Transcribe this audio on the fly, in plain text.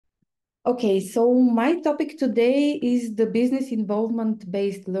Okay, so my topic today is the business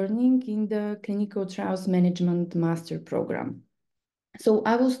involvement-based learning in the Clinical Trials Management Master Program. So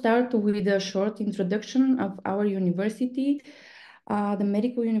I will start with a short introduction of our university. The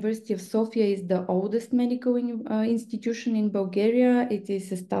Medical University of Sofia is the oldest medical institution in Bulgaria. It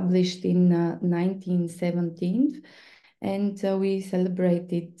is established in 1917, and we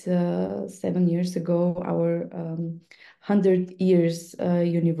celebrated 7 years ago our 100 years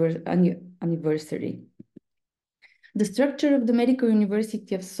anniversary. The structure of the Medical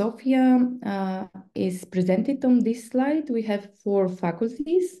University of Sofia is presented on this slide. We have 4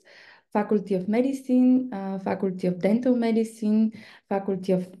 faculties: Faculty of Medicine, Faculty of Dental Medicine,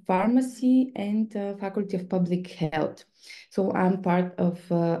 Faculty of Pharmacy, and Faculty of Public Health. So I'm part of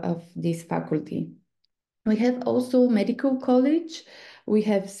this faculty. We have also medical college. We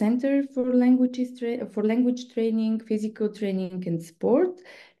have center for language training, physical training, and sport.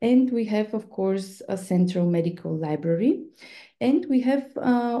 And we have, of course, a central medical library. And we have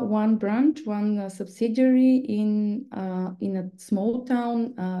one branch, one subsidiary in a small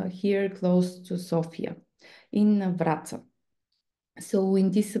town here close to Sofia, in Vratsa. So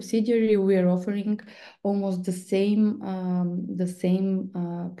in this subsidiary, we are offering almost the same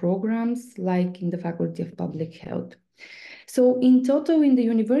programs like in the Faculty of Public Health. So in total in the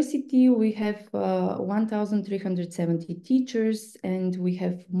university, we have 1,370 teachers and we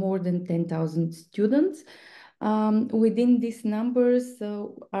have more than 10,000 students. Within these numbers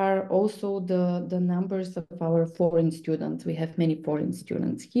are also the numbers of our foreign students. We have many foreign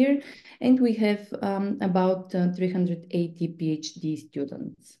students here, and we have about 380 PhD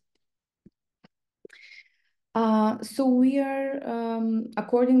students. So we are,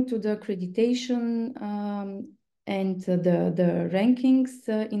 according to the accreditation and the rankings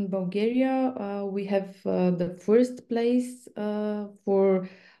in Bulgaria, we have the first place for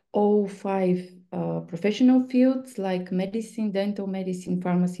all 5 professional fields like medicine, dental medicine,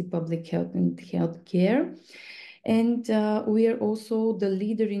 pharmacy, public health, and healthcare. And we are also the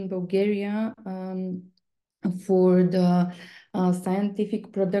leader in Bulgaria for the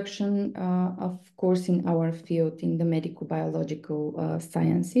scientific production, of course, in our field, in the medical biological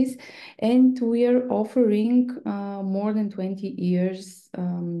sciences. And we are offering more than 20 years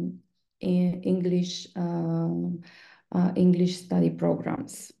in English study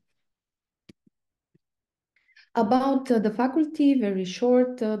programs. About the faculty, very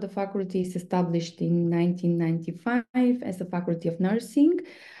short, the faculty is established in 1995 as a Faculty of Nursing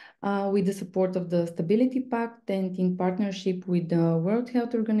with the support of the Stability Pact and in partnership with the World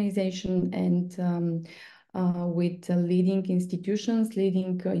Health Organization and with leading institutions,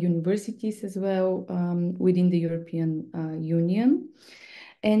 leading universities as well within the European Union.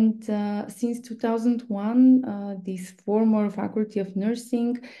 And since 2001, this former Faculty of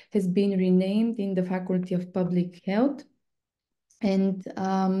Nursing has been renamed in the Faculty of Public Health. And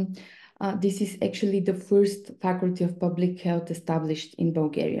this is actually the first Faculty of Public Health established in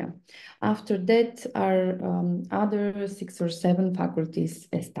Bulgaria. After that are other 6 or 7 faculties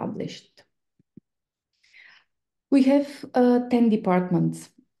established. We have 10 departments.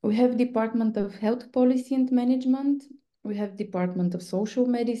 We have Department of Health Policy and Management. We have Department of Social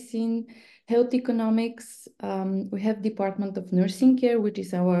Medicine, Health Economics. We have Department of Nursing Care, which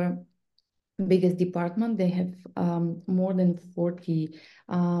is our biggest department. They have more than 40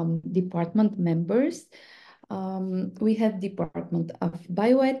 department members. We have Department of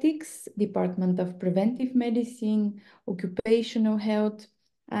Bioethics, Department of Preventive Medicine, Occupational Health.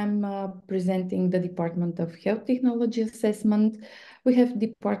 I'm presenting the Department of Health Technology Assessment. We have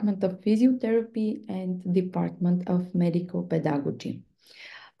Department of Physiotherapy and Department of Medical Pedagogy.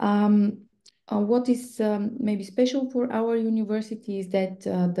 What is maybe special for our university is that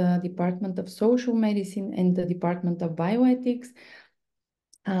the Department of Social Medicine and the Department of Bioethics,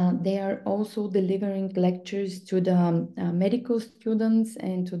 they are also delivering lectures to the medical students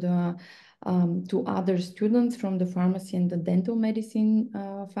and to other students from the pharmacy and the dental medicine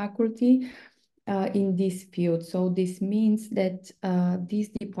faculty in this field. So this means that these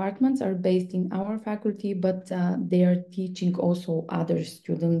departments are based in our faculty, but they are teaching also other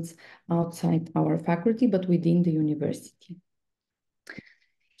students outside our faculty, but within the university.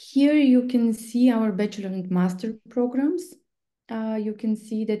 Here you can see our bachelor and master programs. You can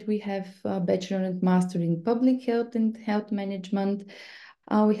see that we have bachelor and master in public health and health management.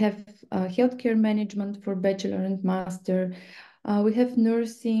 We have healthcare management for bachelor and master. We have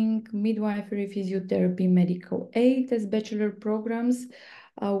nursing, midwifery, physiotherapy, medical aid as bachelor programs,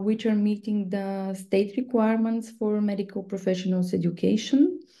 which are meeting the state requirements for medical professionals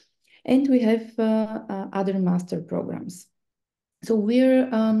education. And we have other master programs. So we're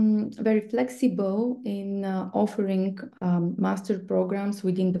very flexible in offering master programs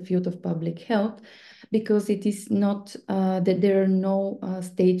within the field of public health, because it is not that there are no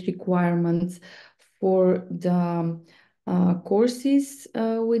state requirements for the courses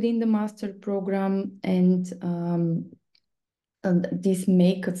within the master program, and this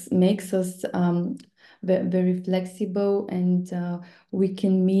makes us very flexible, and we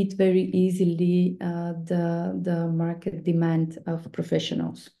can meet very easily the market demand of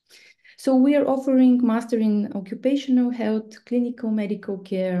professionals. So we are offering master in occupational health, clinical medical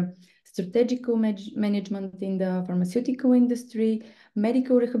care, strategical management in the pharmaceutical industry,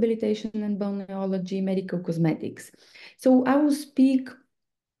 medical rehabilitation and balneology, medical cosmetics. So I will speak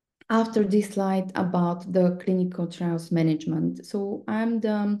after this slide about the clinical trials management. So I'm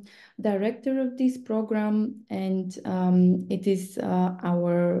the director of this program, and it is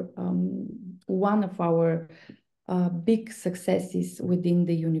one of our big successes within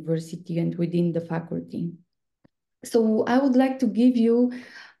the university and within the faculty. So I would like to give you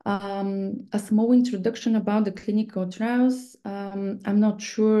a small introduction about the clinical trials. I'm not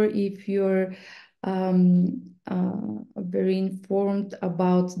sure if you're very informed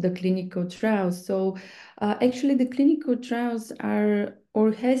about the clinical trials. So actually the clinical trials are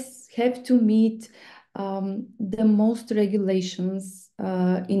or have to meet the most regulations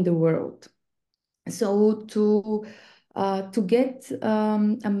in the world. So to get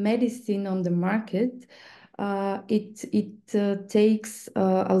a medicine on the market, it takes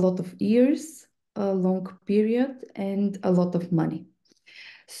a lot of years, a long period, and a lot of money.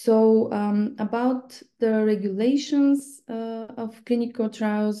 So about the regulations of clinical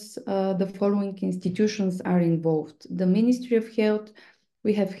trials, the following institutions are involved: the Ministry of Health,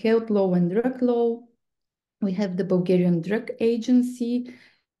 we have Health Law and Drug Law, we have the Bulgarian Drug Agency,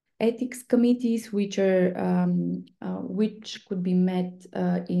 ethics committees, which could be met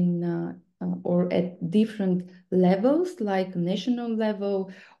or at different levels, like national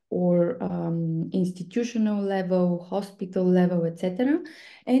level or institutional level, hospital level, etc.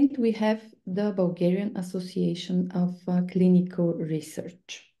 And we have the Bulgarian Association of Clinical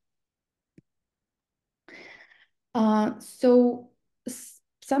Research. So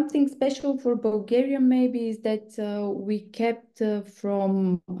something special for Bulgaria maybe is that we kept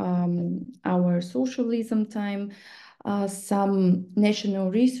from our socialism time some national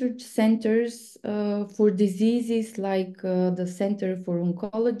research centers for diseases like the Center for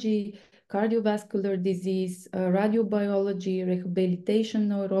Oncology, Cardiovascular Disease, Radiobiology, Rehabilitation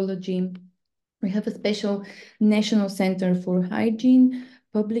Neurology. We have a special National Center for Hygiene,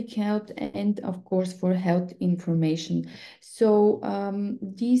 Public Health, and of course for health information. So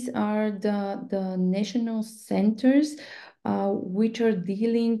these are the national centers which are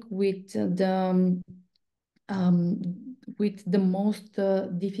dealing with the most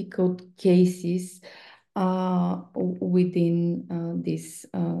difficult cases within these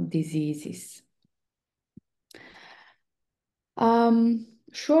diseases.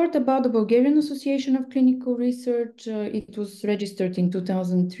 Short about the Bulgarian Association of Clinical Research. It was registered in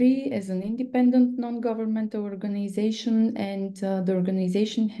 2003 as an independent non-governmental organization, and the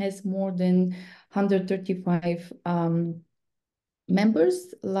organization has more than 135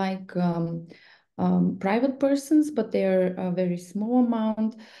 members, like private persons, but they are a very small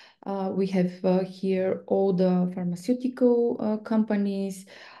amount. We have here all the pharmaceutical companies,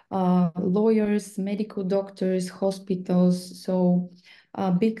 lawyers, medical doctors, hospitals, so a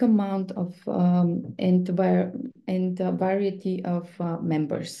big amount of and a variety of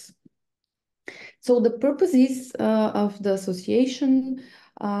members. So the purposes of the association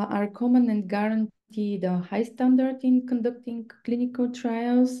are common and guarantee the high standard in conducting clinical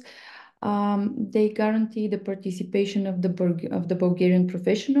trials. They guarantee the participation of the Bulgarian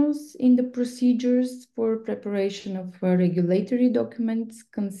professionals in the procedures for preparation of regulatory documents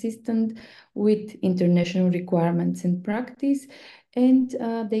consistent with international requirements and practice, and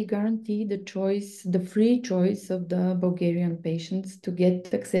they guarantee the free choice of the Bulgarian patients to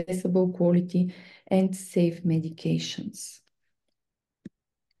get accessible, quality, and safe medications.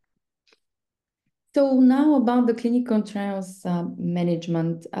 So now about the clinical trials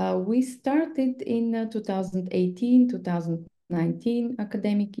management. We started in 2018-2019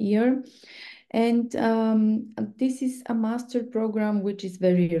 academic year. And this is a master program which is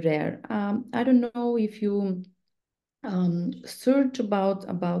very rare. I don't know if you search about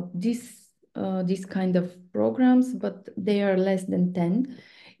this kind of programs, but they are less than 10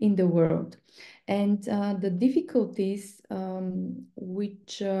 in the world. And the difficulties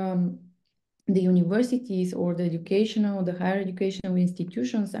which the universities or the higher educational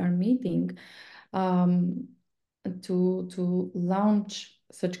institutions are meeting to launch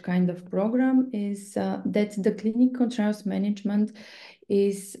such kind of program is that the clinical trials management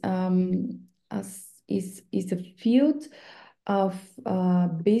is is a field of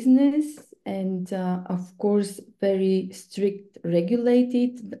business and of course very strict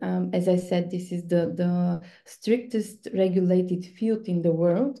regulated. As I said, this is the strictest regulated field in the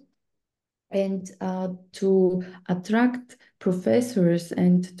world. And to attract professors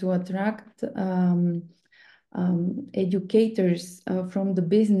and to attract educators from the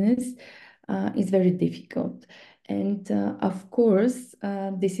business is very difficult. And of course,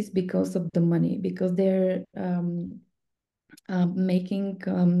 this is because of the money, because they're making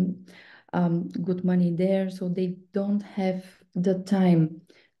good money there, so they don't have the time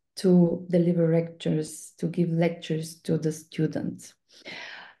to deliver lectures, to give lectures to the students.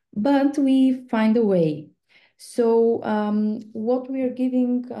 But we find a way. So what we are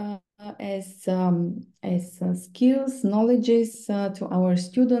giving as skills, knowledges to our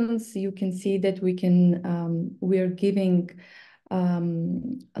students, you can see that we are giving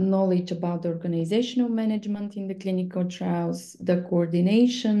knowledge about the organizational management in the clinical trials, the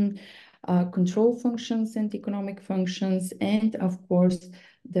coordination, control functions and economic functions, and of course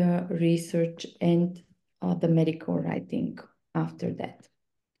the research and the medical writing after that.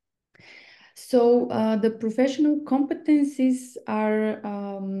 So the professional competencies are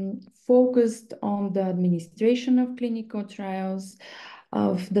focused on the administration of clinical trials,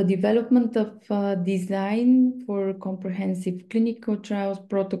 of the development of design for comprehensive clinical trials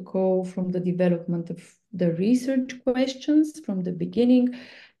protocol, from the development of the research questions from the beginning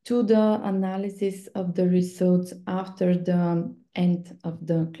to the analysis of the results after the end of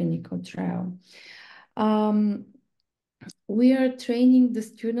the clinical trial. We are training the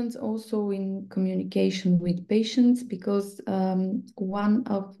students also in communication with patients, because one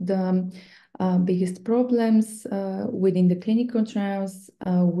of the biggest problems within the clinical trials,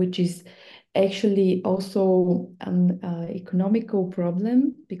 which is actually also an economical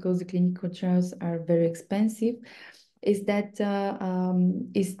problem, because the clinical trials are very expensive, is that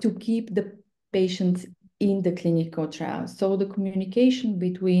is to keep the patients in the clinical trial. So the communication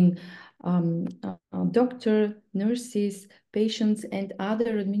between doctor, nurses, patients, and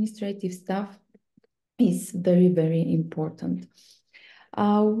other administrative staff is very, very important.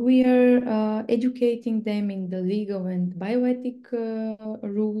 We are educating them in the legal and bioethic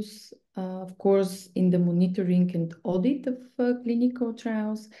rules, of course, in the monitoring and audit of clinical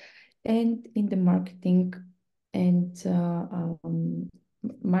trials, and in the marketing and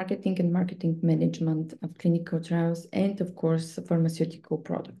marketing management of clinical trials, and of course pharmaceutical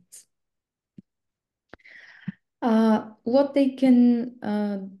products. What they can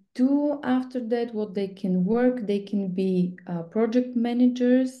do after that, what they can work, they can be project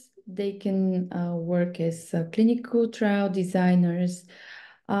managers, they can work as clinical trial designers,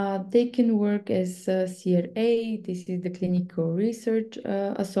 they can work as CRA, this is the clinical research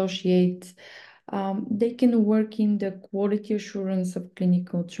associates. They can work in the quality assurance of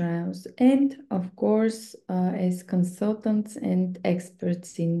clinical trials, and of course as consultants and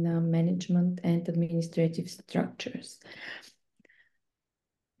experts in management and administrative structures.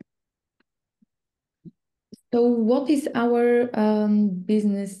 So what is our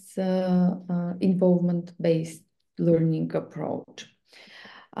business involvement-based learning approach?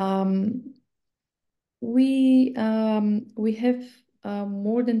 We have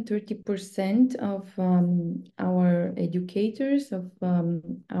more than 30% of our educators, of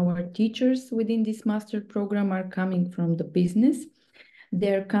our teachers within this master program are coming from the business.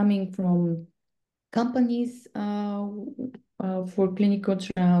 They're coming from companies for clinical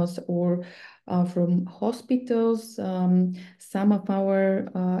trials, or from hospitals. Some of our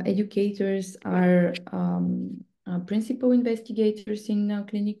educators are principal investigators in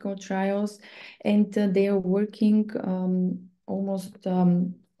clinical trials, and they are working almost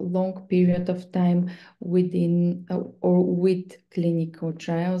long period of time within or with clinical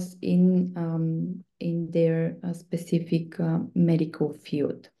trials in their specific medical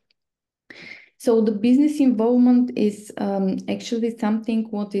field. So the business involvement is actually something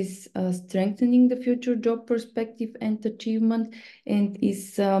what is strengthening the future job perspective and achievement, and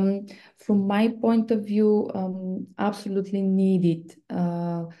is, from my point of view, absolutely needed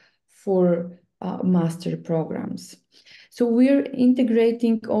for master programs. So we're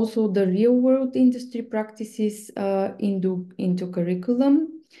integrating also the real world industry practices into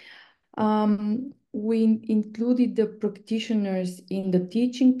curriculum. We included the practitioners in the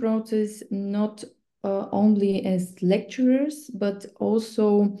teaching process, not only as lecturers, but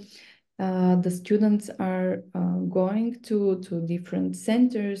also the students are going to different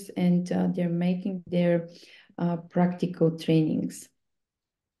centers, and they're making their practical trainings.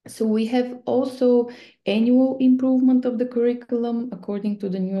 So we have also annual improvement of the curriculum according to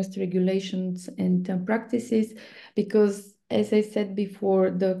the newest regulations and practices, because as I said before,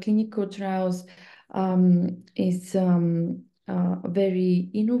 the clinical trials is a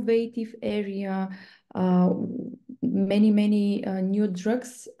very innovative area. Many new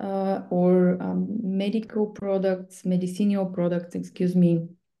drugs or medicinal products, excuse me,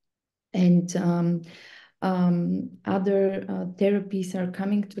 and other therapies are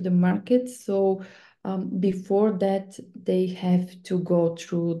coming to the market. So before that, they have to go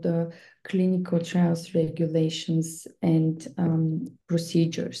through the clinical trials regulations and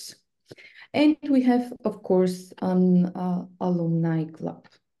procedures. And we have, of course, an alumni club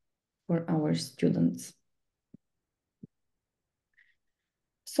for our students.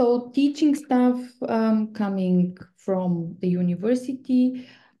 So teaching staff coming from the university,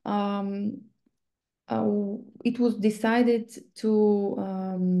 it was decided to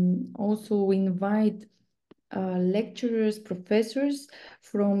also invite lecturers, professors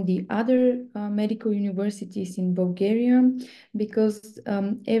from the other medical universities in Bulgaria, because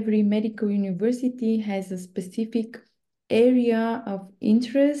every medical university has a specific area of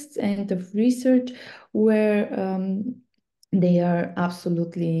interest and of research where they are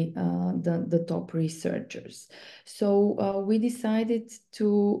absolutely the top researchers. So we decided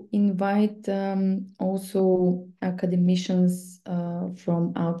to invite also academicians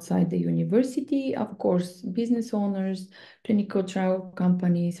from outside the university, of course, business owners, clinical trial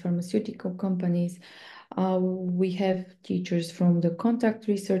companies, pharmaceutical companies. We have teachers from the contact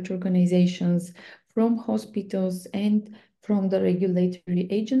research organizations, from hospitals, and from the regulatory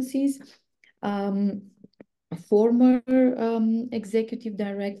agencies. Former executive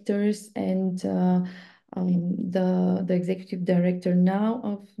directors and the executive director now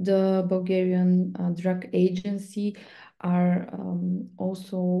of the Bulgarian Drug Agency are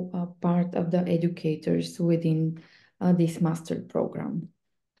also part of the educators within this master program.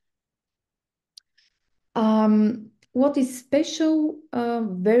 What is special,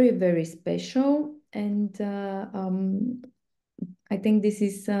 very special, and I think this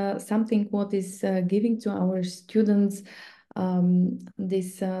is something what is giving to our students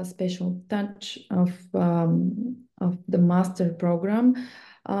this special touch of the master program.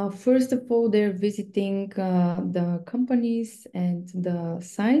 First of all, they're visiting the companies and the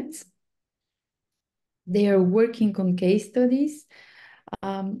sites. They are working on case studies.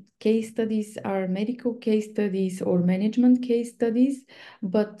 Case studies are medical case studies or management case studies,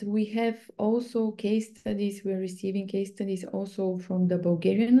 but we have also case studies, we're receiving case studies also from the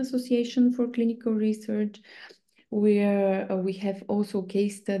Bulgarian Association for Clinical Research, where we have also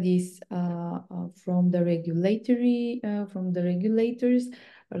case studies from the regulators,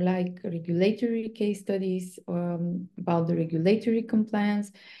 like regulatory case studies about the regulatory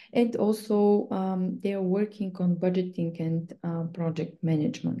compliance, and also they are working on budgeting and project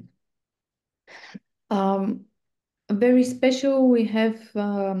management. Very special, we have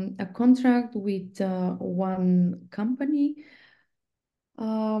a contract with one company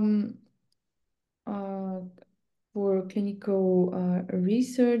for clinical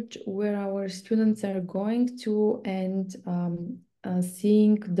research, where our students are going to and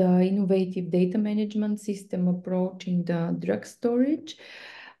seeing the innovative data management system approach in the drug storage.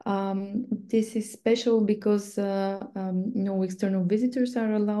 This is special because no external visitors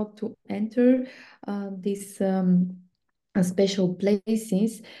are allowed to enter these special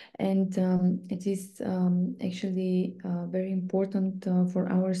places, and it is actually very important for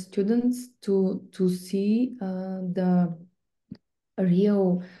our students to see the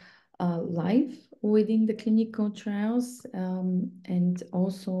real life within the clinical trials, and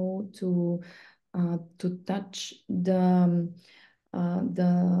also to touch the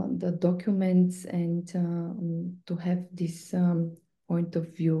documents and to have this point of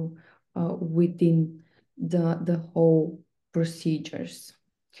view within the whole procedures.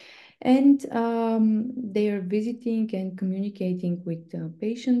 And they are visiting and communicating with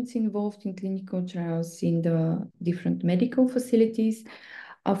patients involved in clinical trials in the different medical facilities.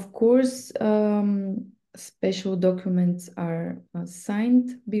 Of course, special documents are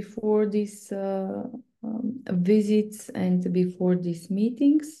signed before these visits and before these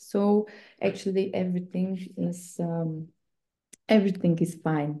meetings. So actually everything is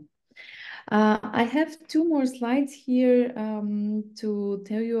fine. I have two more slides here to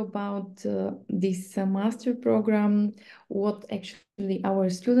tell you about this master program, what actually our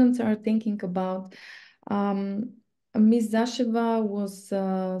students are thinking about. Ms. Zasheva was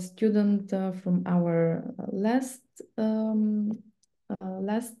a student from our last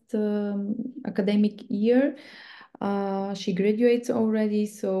last academic year. She graduates already,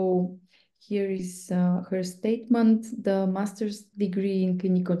 so here is her statement. The master's degree in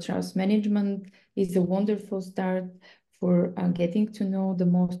clinical trials management is a wonderful start for getting to know the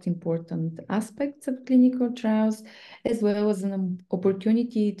most important aspects of clinical trials, as well as an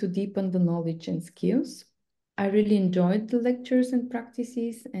opportunity to deepen the knowledge and skills. I really enjoyed the lectures and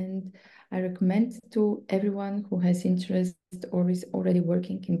practices, and I recommend to everyone who has interest or is already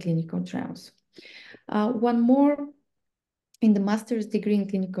working in clinical trials. One more, in the master's degree in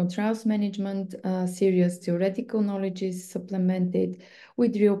clinical trials management, serious theoretical knowledge is supplemented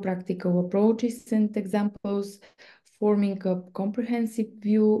with real practical approaches and examples, forming a comprehensive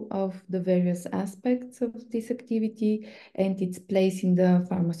view of the various aspects of this activity and its place in the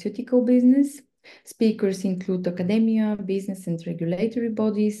pharmaceutical business. Speakers include academia, business, and regulatory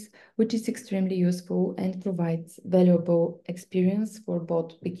bodies, which is extremely useful and provides valuable experience for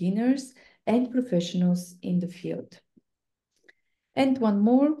both beginners and professionals in the field. And one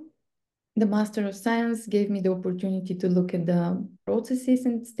more, the Master of Science gave me the opportunity to look at the processes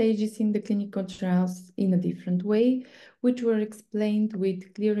and stages in the clinical trials in a different way, which were explained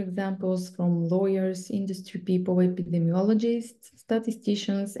with clear examples from lawyers, industry people, epidemiologists,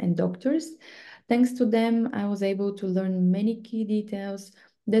 statisticians, and doctors. Thanks to them, I was able to learn many key details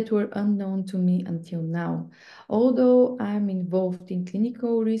that were unknown to me until now. Although I'm involved in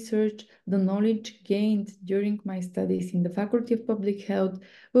clinical research, the knowledge gained during my studies in the Faculty of Public Health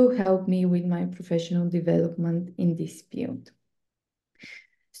will help me with my professional development in this field.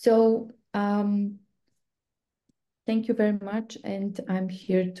 So, thank you very much, and I'm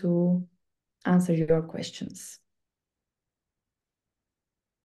here to answer your questions.